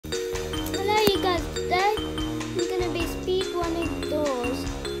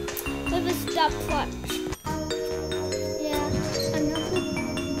stopwatch. Yeah, I'm not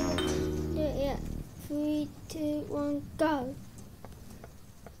gonna do it yet. 3, 2, 1, go.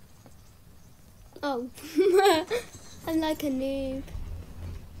 Oh, I'm like a noob.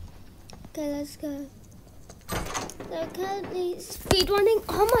 Okay, let's go. So currently speedrunning.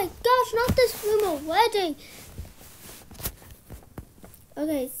 Oh my gosh, not this room already.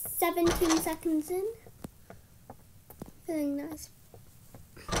 Okay, 17 seconds in. Feeling nice.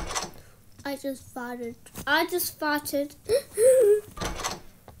 I just farted. I guess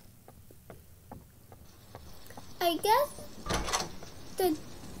the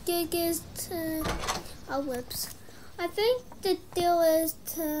gig is to... Oh, whoops. I think the deal is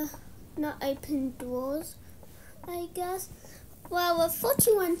to not open doors, I guess. Well, we're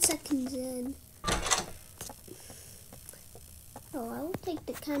 41 seconds in. Oh, I will take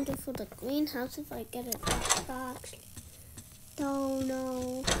the candle for the greenhouse if I get it that far, actually. Oh,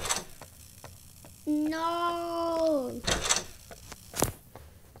 no. No!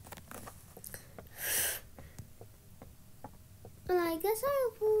 Well, I guess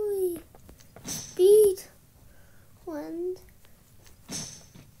I'll probably speed one.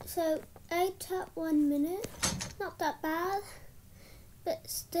 So 8 at 1 minute. Not that bad, but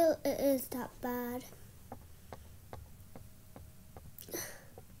still it is that bad.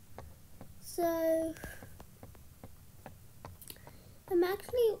 So I'm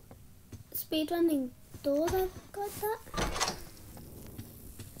actually speedrunning doors. I forgot that.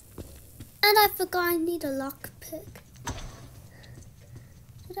 And I forgot I need a lockpick.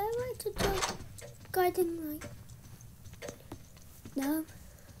 Did I write a job guiding light? No.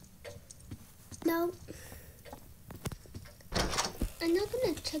 No. I'm not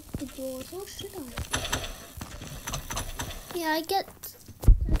gonna check the doors, or should I? Yeah, I get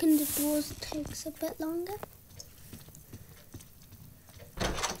checking the doors takes a bit longer.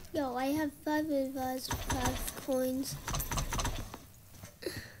 Yo, I have 5 reverse 5 coins.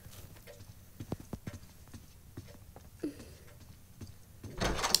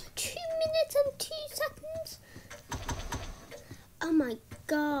 Oh my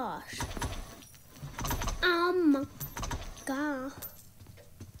gosh. Oh my god.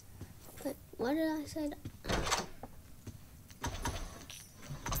 Wait, what did I say?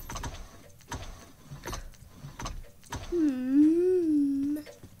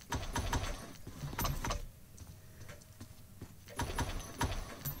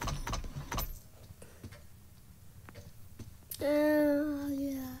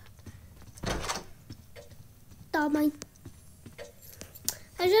 Yeah. Oh my.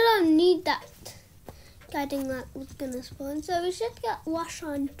 I don't need that guiding light was gonna spawn. So we should get wash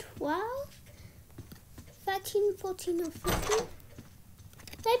on 12, 13, 14 or 15.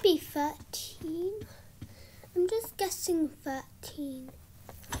 Maybe 13. I'm just guessing 13.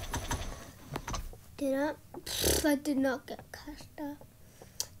 I did not get cashed out.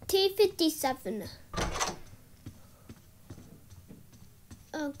 T57.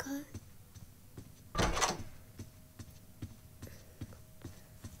 Okay.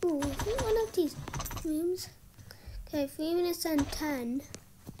 Ooh, is it one of these rooms? Okay, 3 minutes and 10.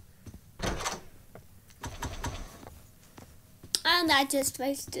 And I just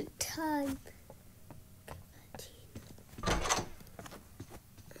wasted time. 13.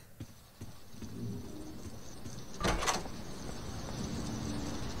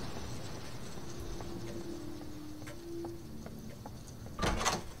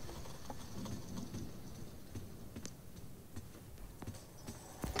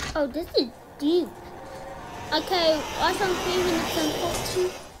 Oh, this is deep. Okay, watch on 3 minutes and 14.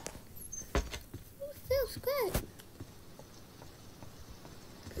 It feels good.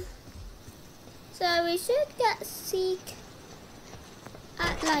 So we should get seek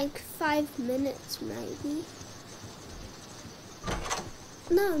at like 5 minutes maybe.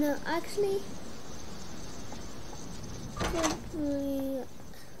 No, actually probably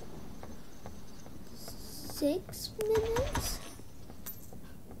 6 minutes.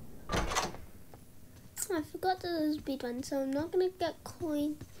 I forgot that there's a speedrun, so I'm not gonna get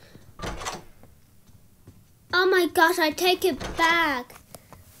coin. Oh my gosh, I take it back.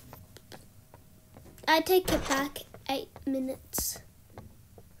 I take it back 8 minutes.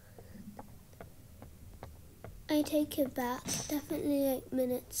 I take it back, definitely 8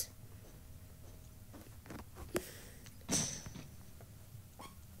 minutes.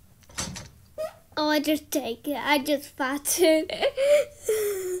 Oh, I just take it. I just farted.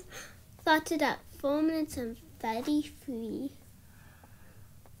 Farted at 4 minutes and 33.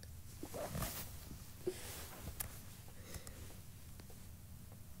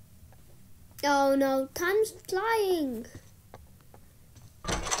 Oh no, time's flying.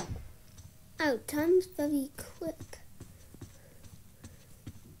 Oh, time's very quick.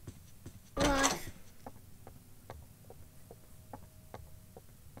 Wow.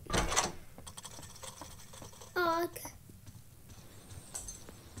 Oh, okay.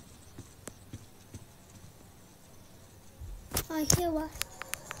 I hear what.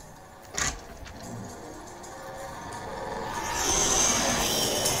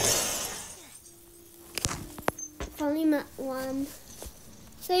 Volume at 1.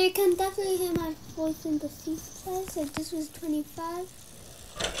 So you can definitely hear my voice in the replay. So this was 25.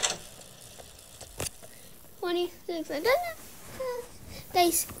 26. I don't know.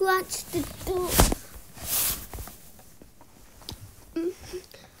 They scratched the door.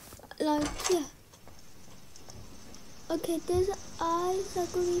 Like, yeah. Okay, there's eyes,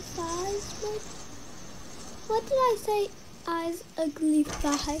 ugly thighs. What did I say? Eyes, ugly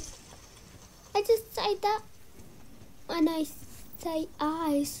thighs. I just say that when I say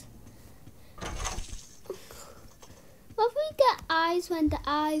eyes. What if we get eyes when the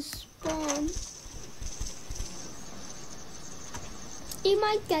eyes spawn? You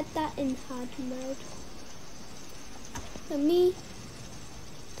might get that in hard mode. For me,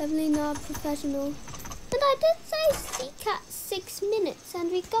 definitely not professional. But I did say seek at 6 minutes,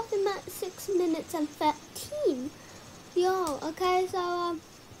 and we got him at 6 minutes and 13. Yo, okay, so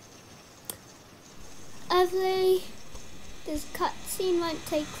hopefully this cutscene won't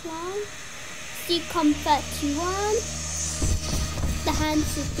take long. Decom 31. The hand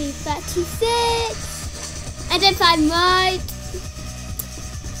should be 36. And if I'm right,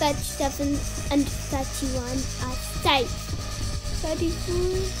 37 and 31 are safe.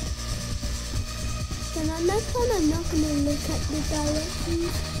 34. Then on next one, I'm not going to look at the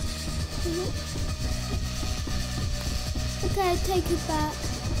directions. Okay, take it back.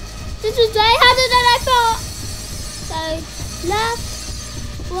 This is way harder than I thought. So,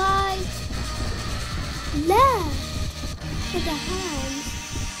 left, right, left for the hands.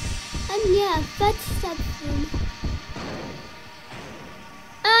 And yeah, 37.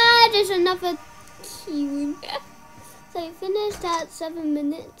 Ah, there's another queue. So you finished at 7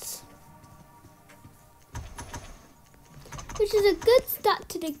 minutes. Which is a good start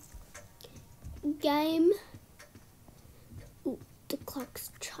to the game. Ooh, the clock's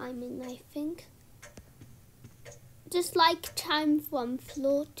chiming, I think. Just like chime from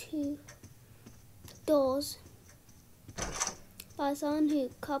floor to doors. By someone who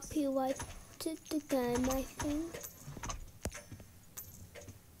copyrighted the game, I think.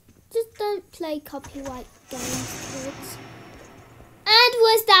 Just don't play copyright games, kids. And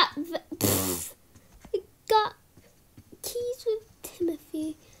was that... We got keys with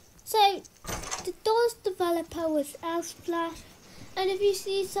Timothy. So, the Doors developer was Elsplash. And if you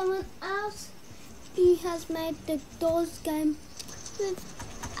see someone else who has made the Doors game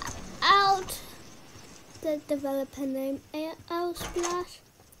without the developer name Elsplash,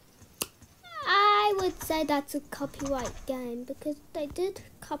 I would say that's a copyright game because they did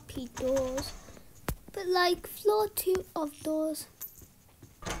copy Doors. But like floor 2 of Doors,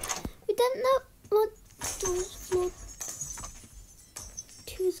 we don't know what Doors floor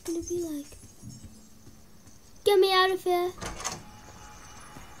 2 is going to be like. Get me out of here.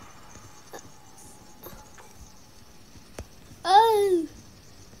 Oh,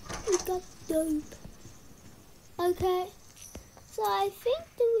 we got dope. Okay, so I think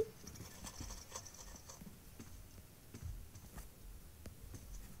that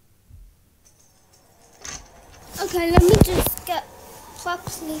okay, let me just get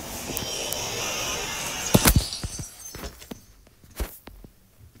Foxley.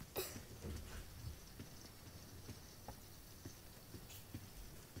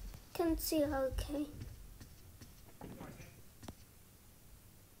 Can see okay.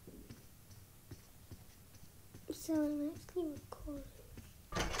 So I'm actually recording.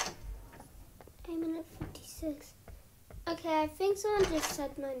 8 minutes 56. Okay, I think someone just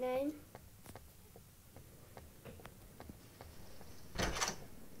said my name.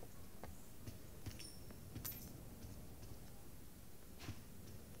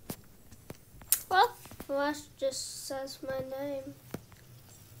 Well, Rush just says my name.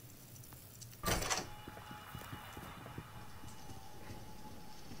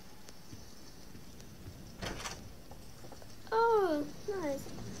 Oh, nice.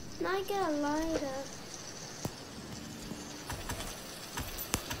 Now I get a lighter.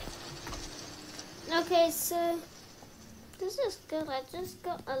 Okay, so this is good. I just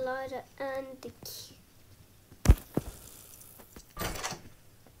got a lighter and the key.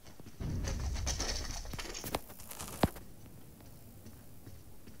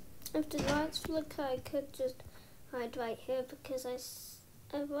 If the lights flicker, I could just hide right here because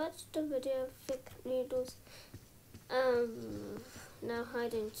I watched a video of Thick Noodles now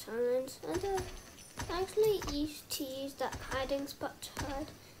hiding challenge, and I actually used to use that hiding spot to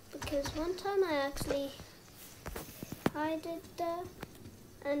hide, because one time I actually hid there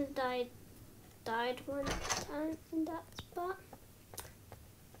and I died one time in that spot.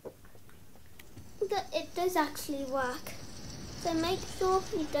 But it does actually work, so make sure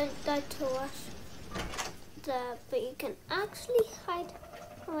you don't die to rush there, but you can actually hide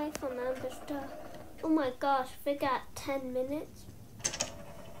away from ambush there. Oh my gosh, we got 10 minutes.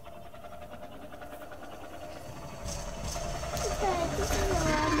 Okay, this is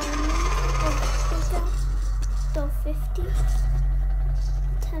around 9 minutes. Oh, we got still 50.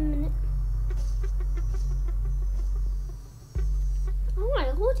 10 minutes. Oh, I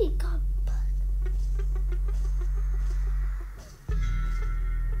already got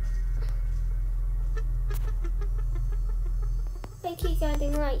Thank you,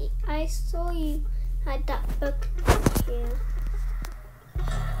 Guiding Light. I saw you had that book here.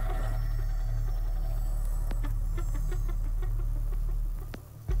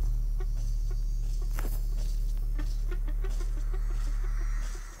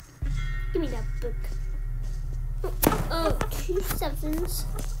 Give me that book. Oh, 2 sevens.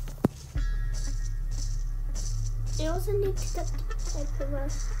 I also need to get the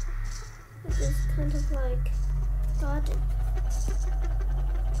paperwork. This is kind of like garden.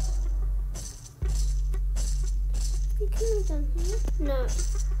 You can be done here? No.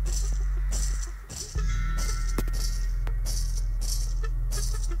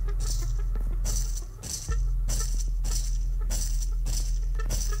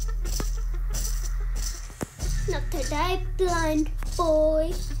 Not today, blind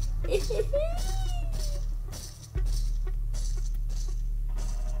boy.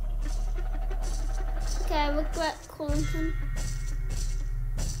 Okay, I regret calling him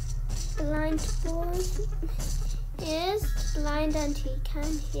blind boy. He is blind and he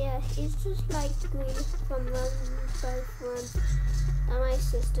can hear. He's just like me from both runs that my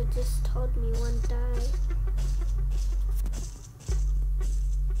sister just told me one day.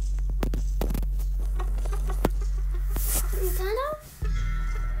 We kind of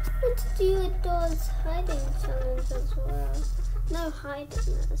want to do a doll's hiding challenge as well. No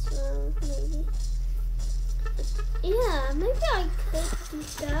hiding as well, maybe. Yeah, maybe I could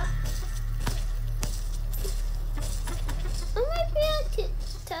do that. Or maybe I could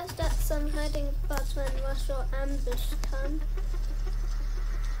test out some hiding spots when rush or ambush come.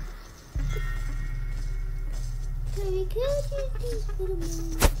 Okay, we could use these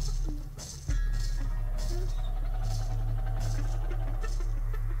vitamins.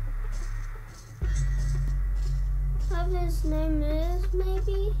 Whatever his name is,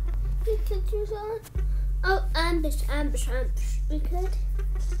 maybe we could use that. Oh, ambush. We could.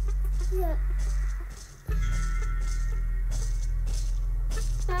 Yeah.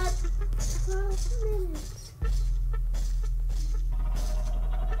 At 12 minutes.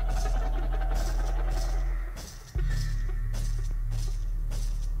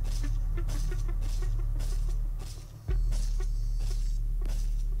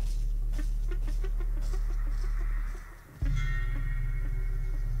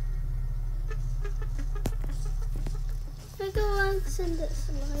 Send it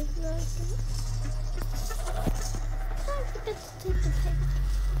live right now. I forgot to take the paper.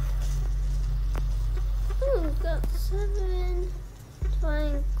 Oh, we've got 7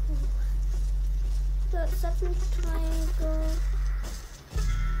 triangle. Got 7 triangle.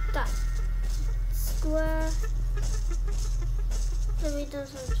 That square. So we don't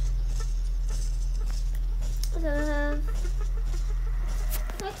have. We don't have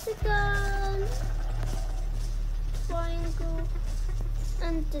hexagon, triangle.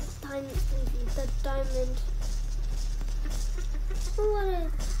 And the diamond. What is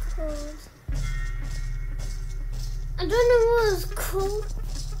it called? I don't know what it's called.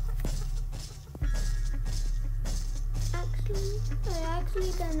 I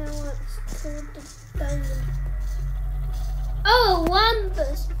actually don't know what it's called. The diamond. Oh,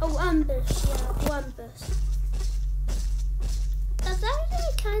 wambus. Oh, ambush. Yeah, wambus. That's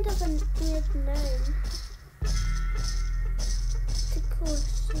actually kind of a weird name.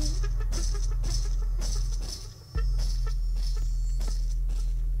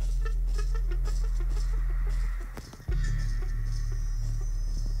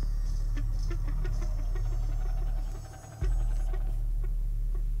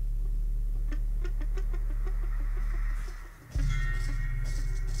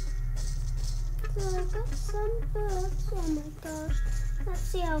 So I got some birds. Oh my gosh. Let's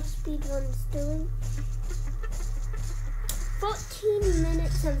see how speedrun's doing. 14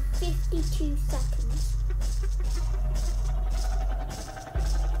 minutes and 52 seconds.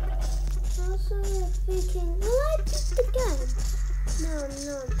 Also thinking, will I beat the game? No, I'm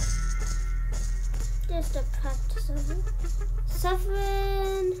not. Just a practice of it.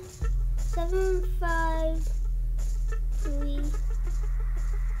 7, 5, 3,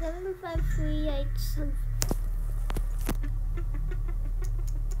 7, 5, 3, 8, something.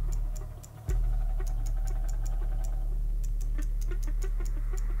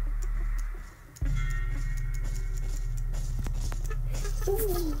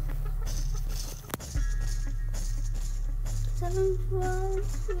 Ooh. 7, 4,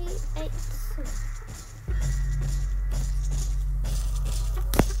 3, 8, 6.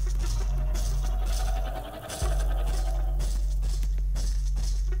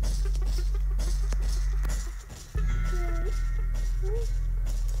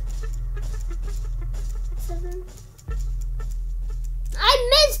 I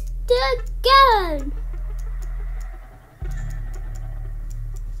missed again!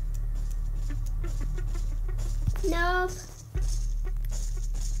 Nope.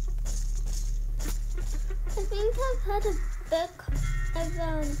 I think I've had a book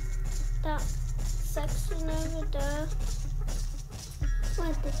around that section over there.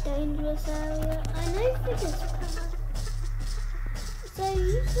 Like the dangerous area. I know for this path. So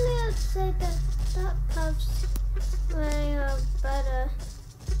usually I'd say that path's way better.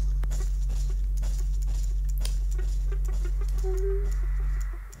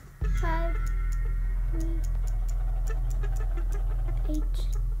 5, 3, 8,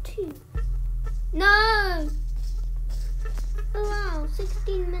 2. No! Oh wow,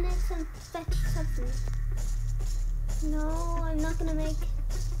 16 minutes and 37. No, I'm not gonna make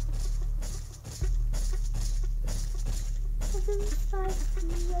 7, 5, 3,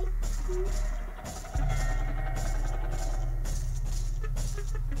 8, 2.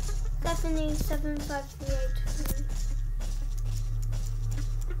 Definitely 7, 5, 3, 8, 3.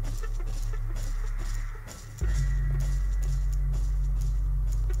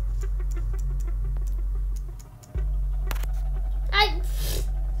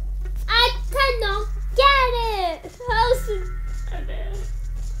 I cannot get it!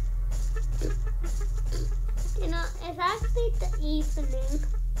 You know, it's actually the evening.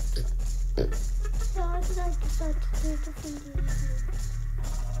 So I did I decide to do this in the evening?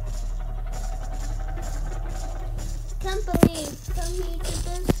 Can't believe some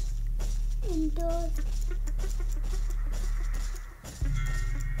YouTubers indoors.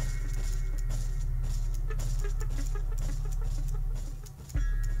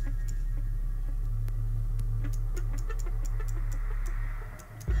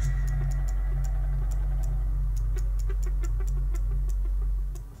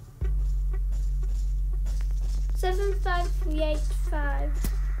 Seven, 5, 3, 8, 5.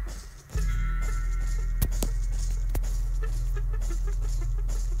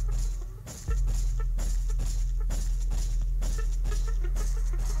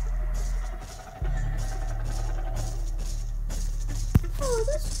 Oh,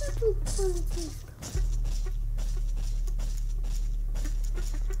 that's little quality.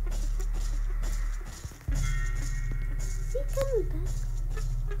 Is he coming back?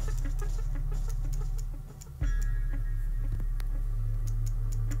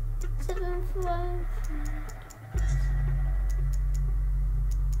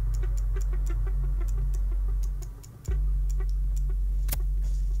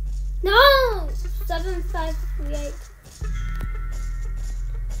 No! 7, 5, 3, 8.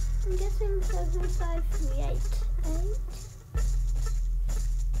 I'm guessing 7, 5, 3, 8. 8.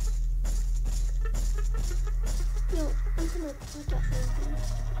 No, I'm gonna put that maybe.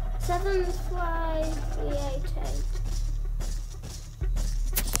 7, 5, 3, 8, 8.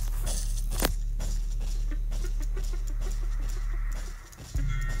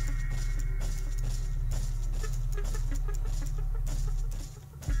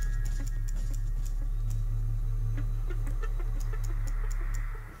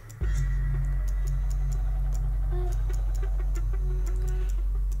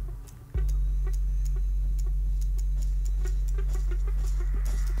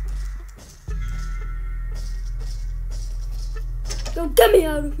 Go get me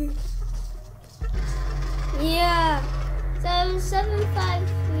out of here. Yeah. So 7, 5,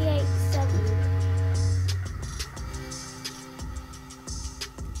 3, 8, 7.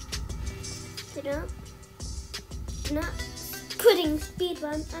 I'm not quitting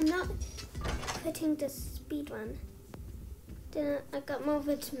speedrun. I'm not quitting the speedrun. I got more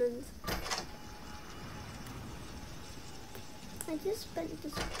vitamins. I just spent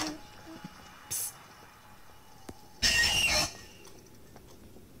this.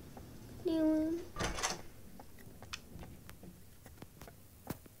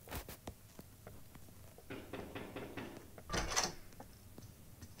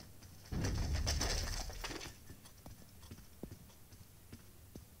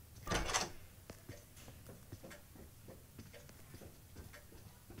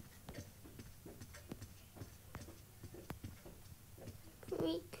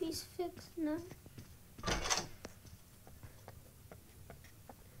 crucifix? No.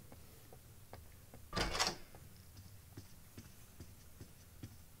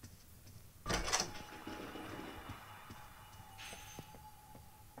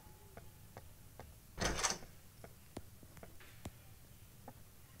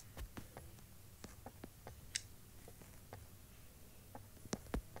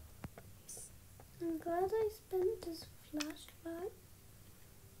 I'm glad I spent this flashlight,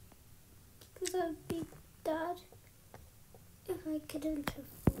 because I'd be dead if I couldn't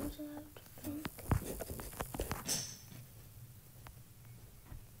afford it, I think.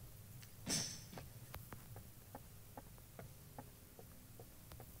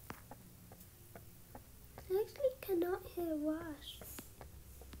 I actually cannot hear Wash.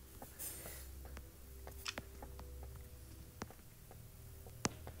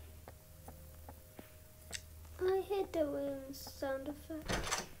 I hate the room sound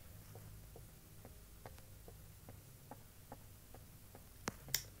effect.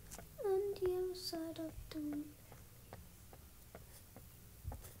 On the other side of the room.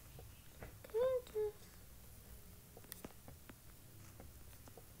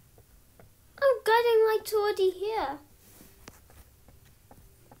 I'm getting lights already here.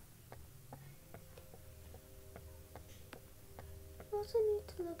 I also need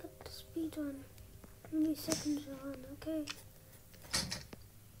to look at the speed run. How many seconds are on? Okay.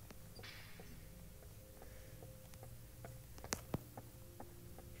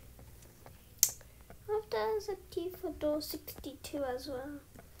 There's a key for door 62 as well.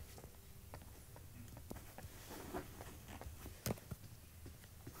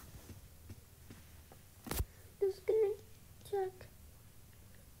 Just gonna check.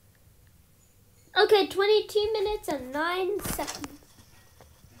 Okay, 22 minutes and 9 seconds.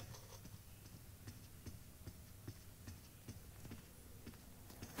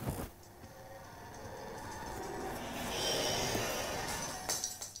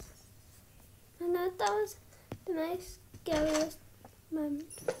 I know that was the most scariest moment,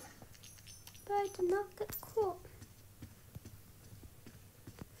 but I did not get caught.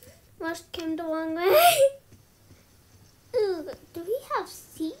 Must came the wrong way. Ooh, do we have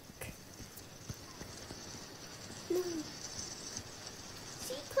Seek? No.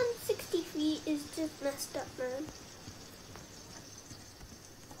 Seek on 63 is just messed up, man.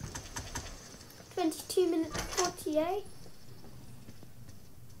 22 minutes 48.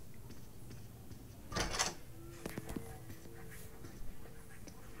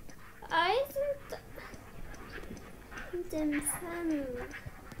 I think them family.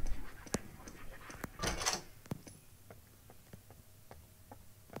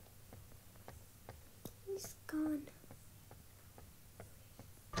 He's gone.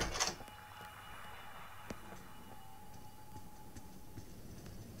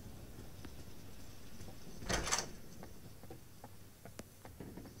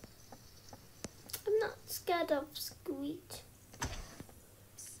 I'm not scared of Squeak.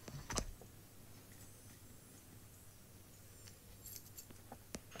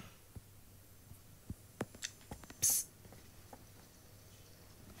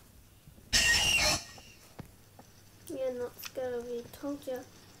 You're not scared of you, told you.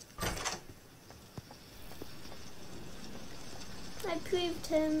 I proved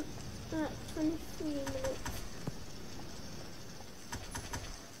him at 23 minutes.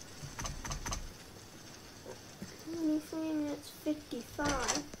 Only 3 minutes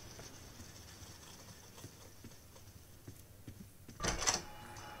 55.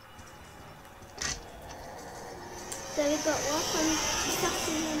 So we got one on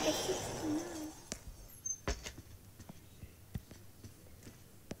second number 69.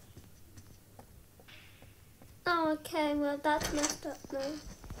 Oh, okay, well that's messed up now.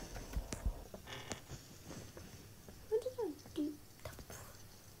 What did I do?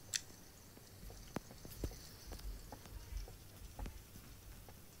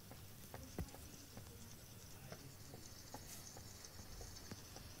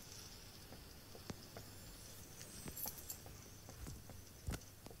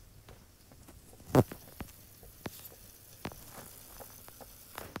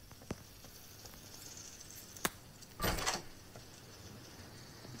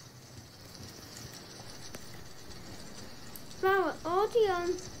 Wow, we're already on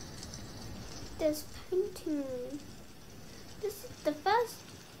this painting room. This is the first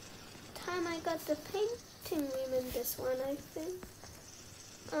time I got the painting room in this one, I think.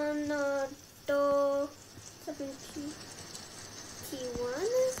 On door 71,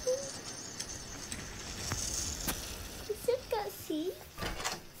 I think. We should get C.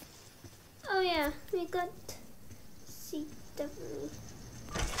 Oh yeah, we got C, definitely.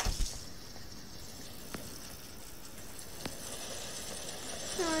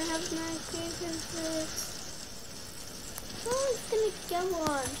 my favorite words. Oh, it's gonna go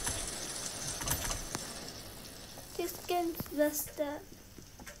on. This game's messed up.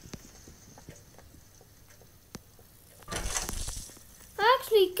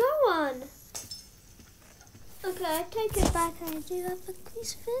 Actually, go on. Okay, I take it back. I do have a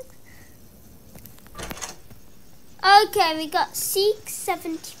quiz fix. Okay, we got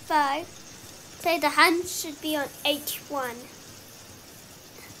 675. So the hands should be on 81.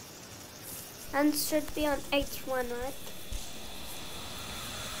 Hands should be on 81, right?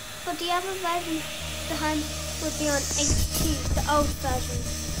 For the other version, the hand would be on 82, the old version.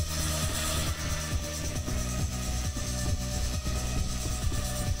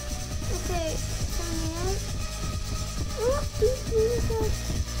 Okay, turn out. What do you got?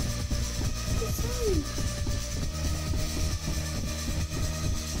 The sound.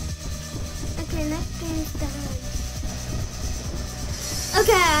 Okay, next game is the hand.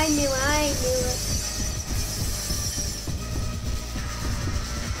 Okay, I knew it.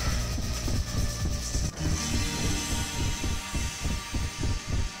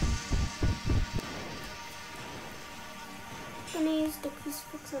 I'm gonna use the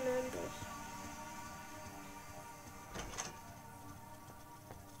crucifix on Ambush.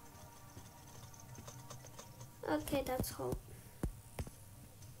 Okay, that's hope.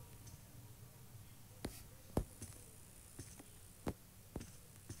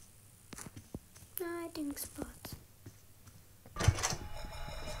 Hiding spots.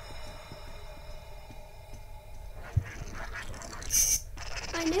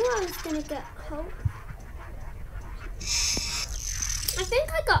 I knew I was gonna get hope. I think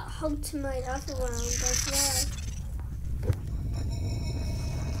I got hope to my other round as well.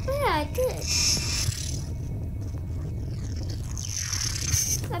 Oh yeah, I did.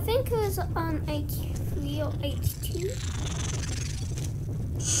 I think it was on 83 or 82.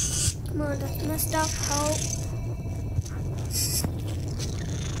 Come on, that's messed up. Hope.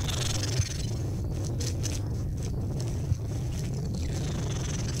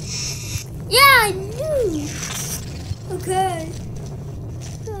 Yeah, I knew. Okay.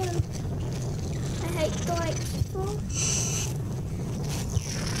 I hate the light people.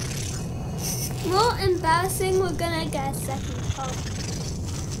 More embarrassing, we're gonna get a second hope.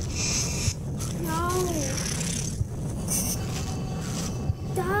 No.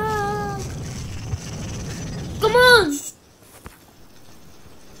 Stop. Come on.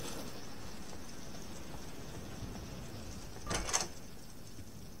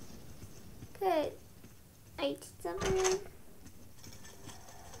 Okay. 87.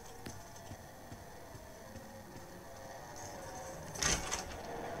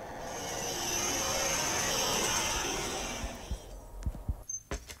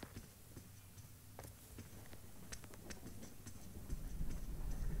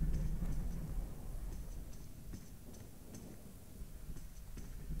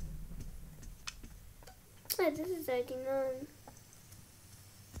 Oh, this is 89.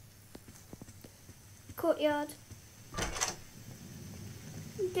 Courtyard.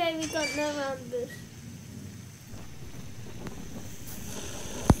 Okay, we got no ambush.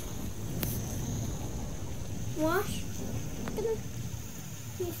 Wash. I'm gonna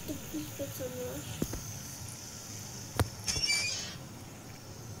use the crucifix on wash.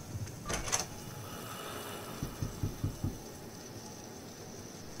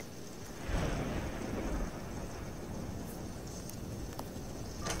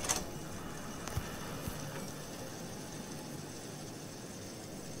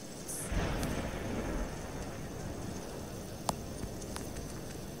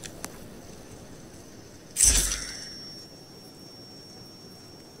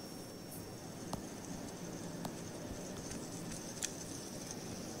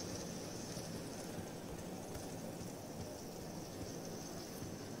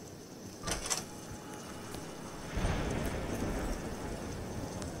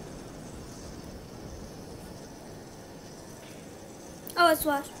 Oh, it's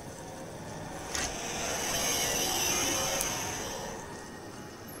wash.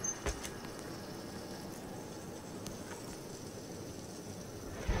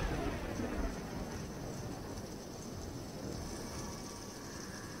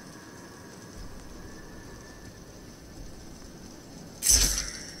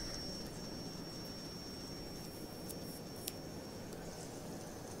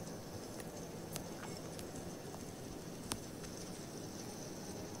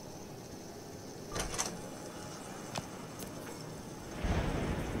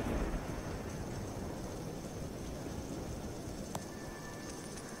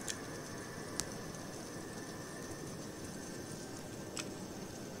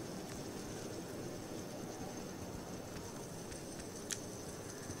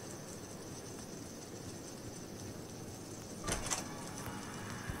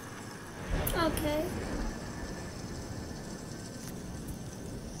 Okay.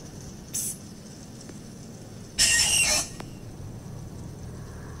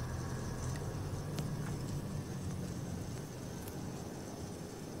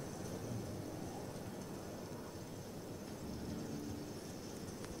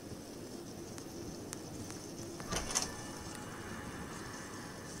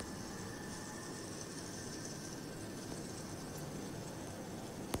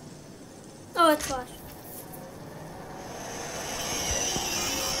 Oh, it's fine.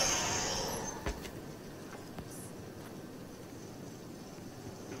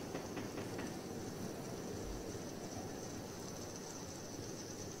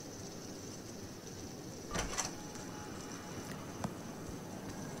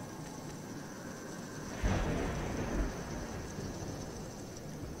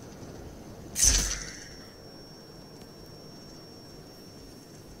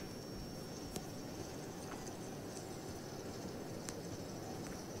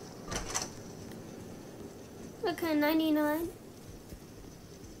 Okay, 99.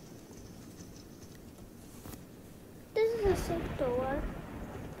 This is a safe door.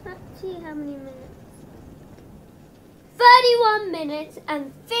 Let's see how many minutes. 31 minutes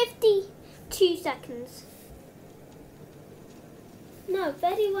and 52 seconds. No,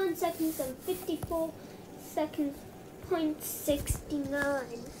 31 seconds and 54 seconds, point 69.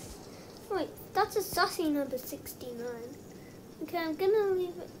 Wait, that's a sassy number 69. Okay, I'm gonna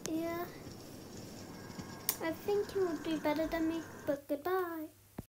leave it here. I think you will do better than me, but goodbye.